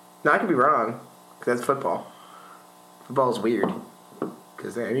 Now I could be wrong, because that's football. Football is weird.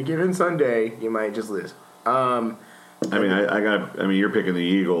 Because any given Sunday, you might just lose. You're picking the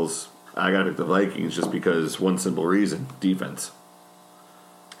Eagles. I got to pick the Vikings just because one simple reason: defense.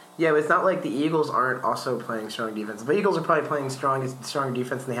 Yeah, but it's not like the Eagles aren't also playing strong defense. The Eagles are probably playing stronger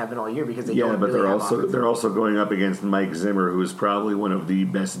defense than they have been all year because they don't really have offense. They're also going up against Mike Zimmer, who is probably one of the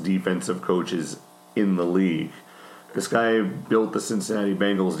best defensive coaches in the league. This guy built the Cincinnati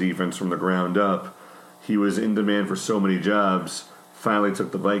Bengals defense from the ground up. He was in demand for so many jobs. Finally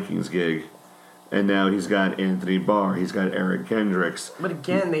took the Vikings gig, and now he's got Anthony Barr. He's got Eric Kendricks. But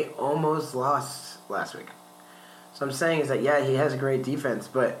again, they almost lost last week. So I'm saying is that, yeah, he has a great defense,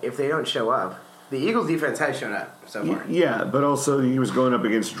 but if they don't show up, the Eagles' defense has shown up so far. Yeah, but also he was going up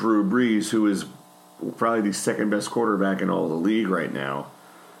against Drew Brees, who is probably the second best quarterback in all the league right now,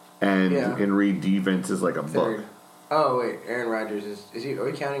 and can read defenses like a book. Oh wait, Aaron Rodgers is he? Are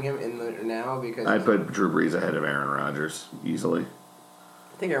we counting him in the now? Because I put Drew Brees ahead of Aaron Rodgers easily.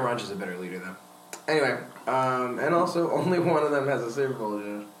 I think Aaron Rodgers is a better leader though. Anyway, and also only one of them has a Super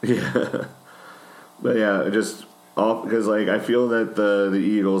Bowl. Yeah, but yeah, just off because I feel that the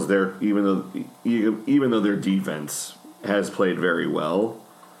Eagles, even though their defense has played very well,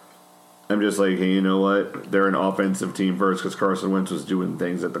 I'm just like, hey, you know what? They're an offensive team first because Carson Wentz was doing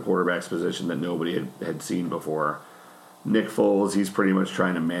things at the quarterback's position that nobody had seen before. Nick Foles, he's pretty much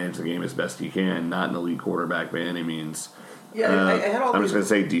trying to manage the game as best he can, not an elite quarterback by any means. Yeah, I had all I'm these... just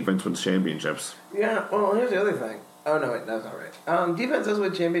going to say defense wins championships. Yeah, well, here's the other thing. Oh, no, wait, that's not right. Defense does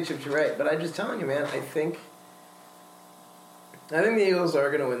win championships, you're right. But I'm just telling you, man, I think the Eagles are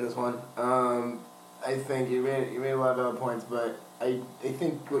going to win this one. I think you made a lot of other points, but I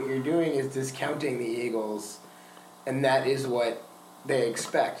think what you're doing is discounting the Eagles, and that is what they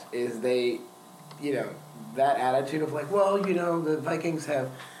expect, is they, that attitude of like, well, the Vikings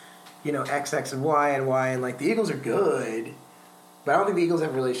have, X, X, and Y, and like the Eagles are good, but I don't think the Eagles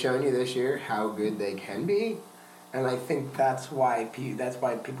have really shown you this year how good they can be, and I think that's why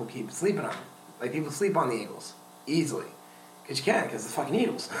people keep sleeping on them. Like, people sleep on the Eagles easily, because you can, because it's the fucking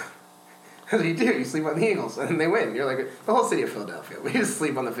Eagles. That's what you do. You sleep on the Eagles, and they win. You're like, the whole city of Philadelphia. We just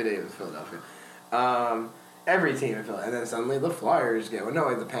sleep on the city of Philadelphia. Every team in Philadelphia. And then suddenly the Flyers get... Well,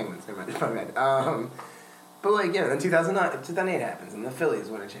 no, the Penguins. Never mind. But, like, then 2008 happens, and the Phillies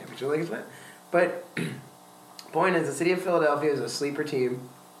win a championship. Like, it's fine. But point is, the city of Philadelphia is a sleeper team,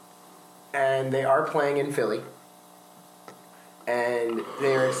 and they are playing in Philly, and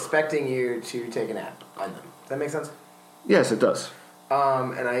they are expecting you to take a nap on them. Does that make sense? Yes, it does.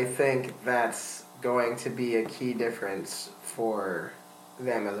 And I think that's going to be a key difference for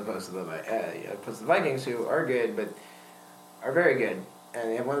them as opposed to the Vikings, who are good, but are very good. And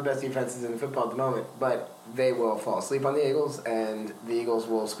they have one of the best defenses in football at the moment, but they will fall asleep on the Eagles, and the Eagles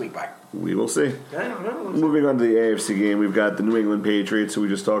will squeak by. We will see. I don't know. Moving on to the AFC game, we've got the New England Patriots, who we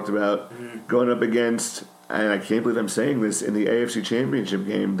just talked about, going up against, and I can't believe I'm saying this, in the AFC Championship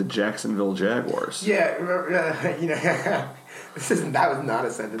game, the Jacksonville Jaguars. Yeah, that was not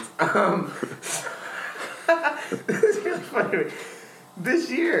a sentence. This is really funny.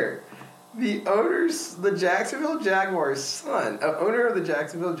 This year, the Jacksonville Jaguars' son, owner of the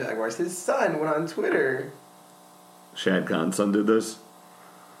Jacksonville Jaguars, his son went on Twitter. Shad Khan's son did this?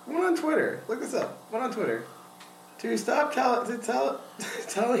 Went on Twitter. Look this up. Went on Twitter. To stop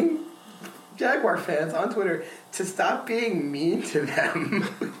telling Jaguar fans on Twitter to stop being mean to them.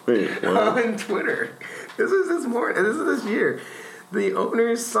 Wait, what? On Twitter. This is this year. The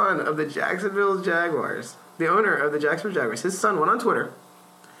owner's son of the Jacksonville Jaguars, his son went on Twitter,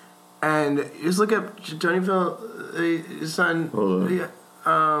 and just look up Johnny Phil, his son. Hold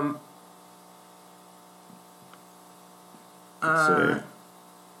on.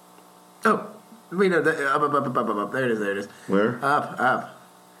 Oh, wait, no, up. There it is. Where? Up. Up.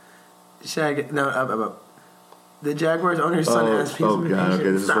 The Jaguars owner's son asked people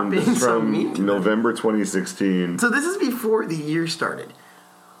this is from November 2016. So this is before the year started.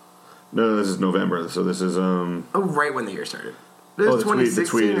 No, this is November. So this is right when the year started. This is 2016. The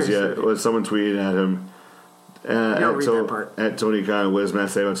tweet is Well, someone tweeted at him. Read that part. At Tony Khan, what does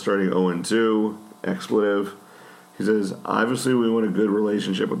Matt say about starting 0-2? Expletive. He says, obviously we want a good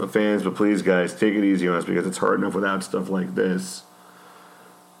relationship with the fans, but please, guys, take it easy on us because it's hard enough without stuff like this.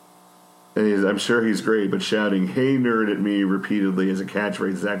 And I'm sure he's great, but shouting, hey, nerd at me repeatedly as a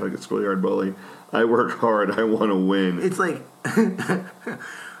catchphrase is act like a schoolyard bully. I work hard. I want to win. It's like...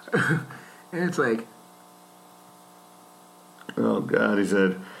 Oh, God, he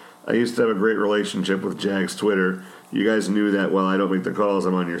said, I used to have a great relationship with Jags Twitter. You guys knew that while I don't make the calls,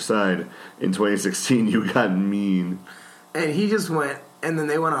 I'm on your side. In 2016, you got mean. And he just went... And then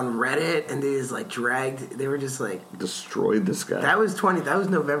they went on Reddit, and they just, they were just, destroyed this guy. That was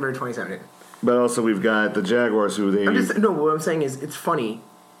November 2017. But also we've got the Jaguars who they... what I'm saying is, it's funny.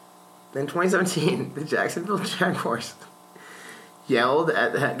 In 2017, the Jacksonville Jaguars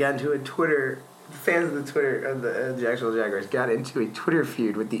got into a Twitter... Fans of the Jacksonville Jaguars got into a Twitter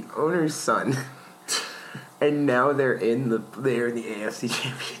feud with the owner's son. And now they're in the AFC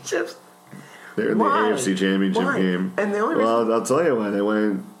Championships. They're in the AFC Championship game. And the only reason... I'll tell you why. They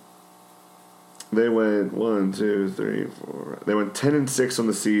went 1, 2, 3, 4. They went 10-6 on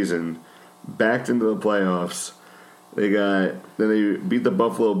the season, backed into the playoffs. Then they beat the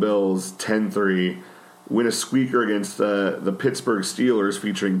Buffalo Bills 10-3, win a squeaker against the Pittsburgh Steelers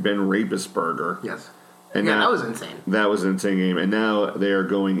featuring Ben Roethlisberger. Yes. And that was insane. That was an insane game. And now they are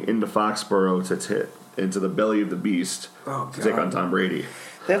going into Foxborough into the belly of the beast to take on Tom Brady.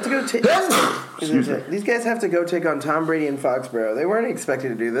 They have to go these guys have to go take on Tom Brady in Foxborough. They weren't expected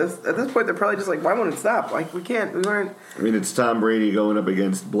to do this. At this point, they're probably just like, why won't it stop? We weren't... I mean, it's Tom Brady going up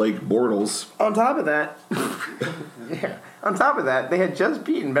against Blake Bortles. On top of that... they had just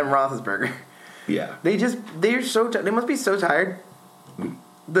beaten Ben Roethlisberger. Yeah. They must be so tired.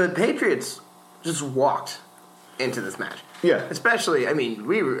 The Patriots just walked into this match. Yeah. Especially,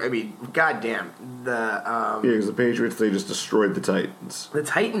 goddamn. Because the Patriots, they just destroyed the Titans. The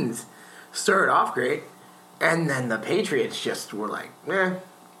Titans started off great, and then the Patriots just were like, eh.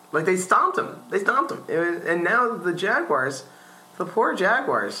 Like, they stomped them. And now the Jaguars, the poor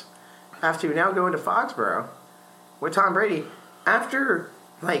Jaguars, have to now go into Foxborough with Tom Brady after,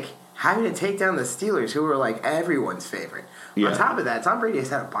 like, having to take down the Steelers, who were, like, everyone's favorite. Yeah. On top of that, Tom Brady has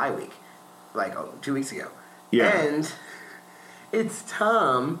had a bye week, like, 2 weeks ago. Yeah. And it's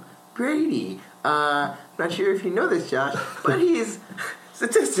Tom Brady. Not sure if you know this, Josh, but he's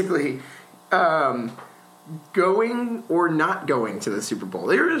statistically going or not going to the Super Bowl.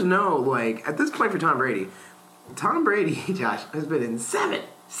 There is no, like, at this point for Tom Brady, Josh, has been in seven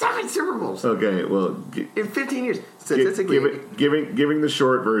Super Bowls. Okay, well, in 15 years, statistically, giving the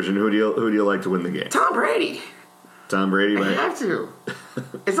short version, who do you like to win the game? Tom Brady. Tom Brady, I have to.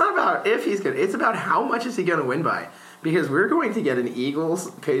 It's not about if he's good. It's about how much is he going to win by. Because we're going to get an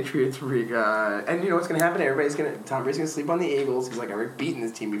Eagles-Patriots and you know what's going to happen? Tom Brady's going to sleep on the Eagles. He's like, I've already beaten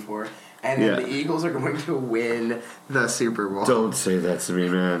this team before. And then the Eagles are going to win the Super Bowl. Don't say that to me,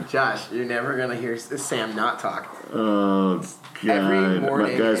 man. Josh, you're never going to hear Sam not talk. Oh, God. Every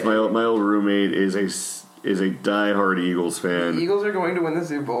morning. My old roommate is a diehard Eagles fan. The Eagles are going to win the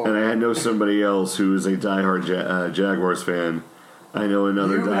Super Bowl. And I know somebody else who is a diehard Jaguars fan. I know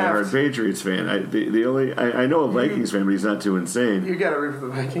another diehard Patriots fan. I know a Vikings fan, but he's not too insane. You got to root for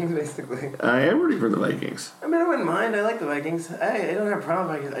the Vikings, basically. I am rooting for the Vikings. I mean, I wouldn't mind. I like the Vikings. I don't have a problem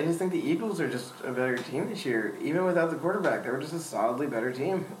with Vikings. I just think the Eagles are just a better team this year. Even without the quarterback, they were just a solidly better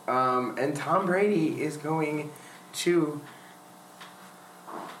team. And Tom Brady is going to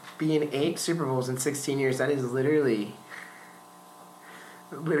be in 8 Super Bowls in 16 years. That is literally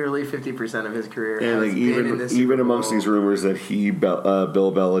 50% of his career. And like even amongst these rumors that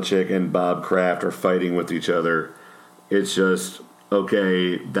Bill Belichick and Bob Kraft are fighting with each other, it's just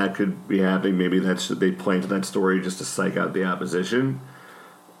okay. That could be happening. Maybe they planted that story just to psych out the opposition.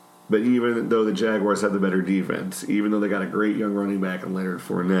 But even though the Jaguars have the better defense, even though they got a great young running back in Leonard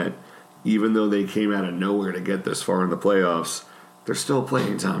Fournette, even though they came out of nowhere to get this far in the playoffs, they're still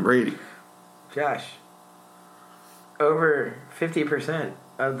playing Tom Brady. Josh, over 50%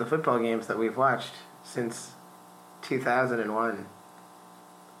 of the football games that we've watched since 2001,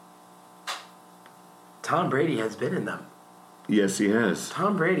 Tom Brady has been in them. Yes, he has.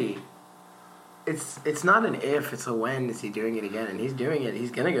 Tom Brady, it's not an if, it's a when is he doing it again, and he's doing it.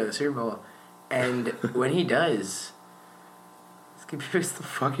 He's going to go to the Super Bowl, and when he does, he's going to face the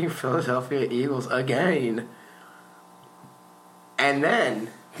fucking Philadelphia Eagles again, and then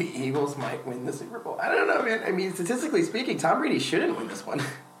the Eagles might win the Super Bowl. I don't know, man. I mean, statistically speaking, Tom Brady shouldn't win this one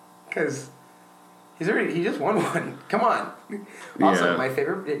because he just won one. Come on. Also, my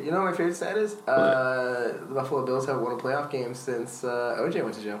favorite stat is the Buffalo Bills have won a playoff game since OJ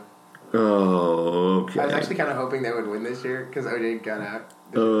went to jail. Oh, okay. I was actually kind of hoping they would win this year because OJ got out.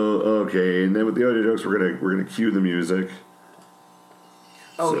 Oh, okay. And then with the OJ jokes, we're gonna cue the music.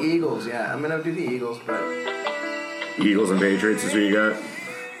 Oh, so, Eagles. Yeah, I'm gonna do the Eagles, but Eagles and Patriots is who you got.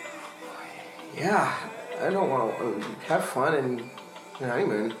 Yeah, I don't want to have fun and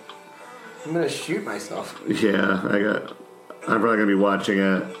honeymoon. I'm gonna shoot myself. Yeah, I'm probably gonna be watching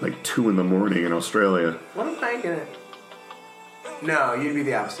at like 2 a.m. in Australia. What am I gonna? No, you'd be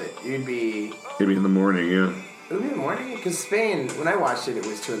the opposite. You'd be in the morning. Yeah. It would be in the morning because Spain. When I watched it, it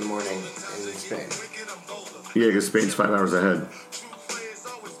was 2 a.m. in Spain. Yeah, because Spain's 5 hours ahead.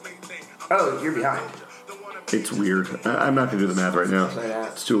 Oh, you're behind. It's weird. I'm not going to do the math right now.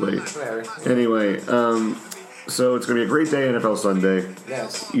 It's too late. Whatever. Anyway, so it's going to be a great day, NFL Sunday.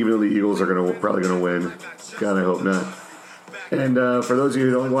 Yes. Even though the Eagles are probably going to win. God, I hope not. And for those of you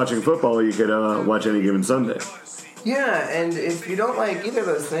who don't like watching football, you could watch any given Sunday. Yeah, and if you don't like either of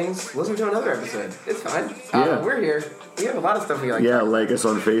those things, listen to another episode. It's fine. We're here. We have a lot of stuff we like. Yeah, like us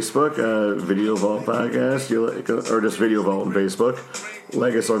on Facebook, Video Vault Podcast, or just Video Vault on Facebook.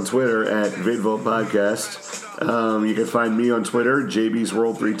 Like us on Twitter at VidVault Podcast. You can find me on Twitter, JB's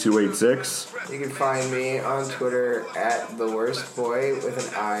World 3286. You can find me on Twitter at TheWorstBoy with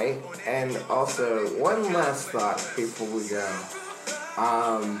an I. And also, one last thought before we go.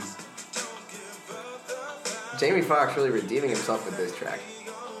 Jamie Foxx really redeeming himself with this track.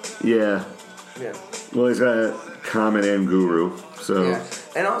 Yeah. Yeah. Well, he's got a Common and Guru, so... Yeah.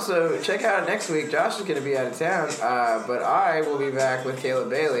 And also, check out next week. Josh is going to be out of town, but I will be back with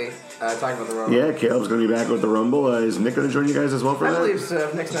Caleb Bailey talking about the Rumble. Yeah, Caleb's going to be back with the Rumble. Is Nick going to join you guys as well for that? I believe so.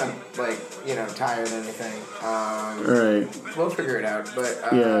 If Nick's not, tired or anything. All right. We'll figure it out. But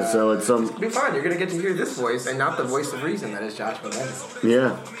yeah, so it's it'll be fun. You're going to get to hear this voice and not the voice of reason that is Josh Menendez.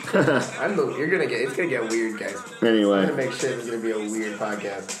 Yeah. It's going to get weird, guys. Anyway. I'm going to make sure it's going to be a weird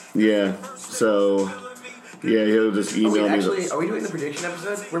podcast. Yeah, so... Yeah, he'll just email me. Are we doing the prediction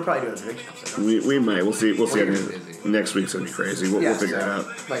episode? We're probably doing the prediction episode. We might. We'll see. Next week's gonna be crazy. We'll figure it out.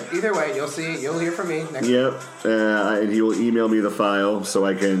 But either way, you'll hear from me next week. And he will email me the file so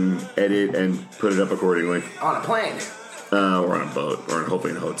I can edit and put it up accordingly. On a plane. Or on a boat, or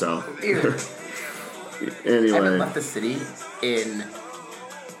hopefully in a hotel. Either. Anyway. I haven't left the city in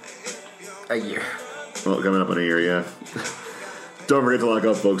a year. Well, coming up on a year, yeah. Don't forget to lock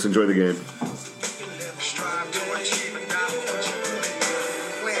up, folks. Enjoy the game.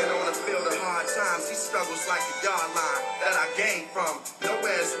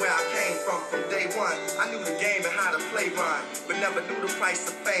 I knew the game and how to play rhyme, but never knew the price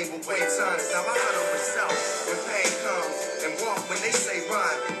of fame would wait times. Now I huddle myself when pain comes and walk when they say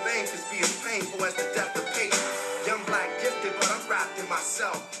rhyme. Fame could be as painful as the death of patience. Young black gifted, but I'm wrapped in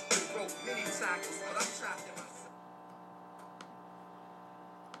myself. Broke many tackles, but I'm trapped in myself.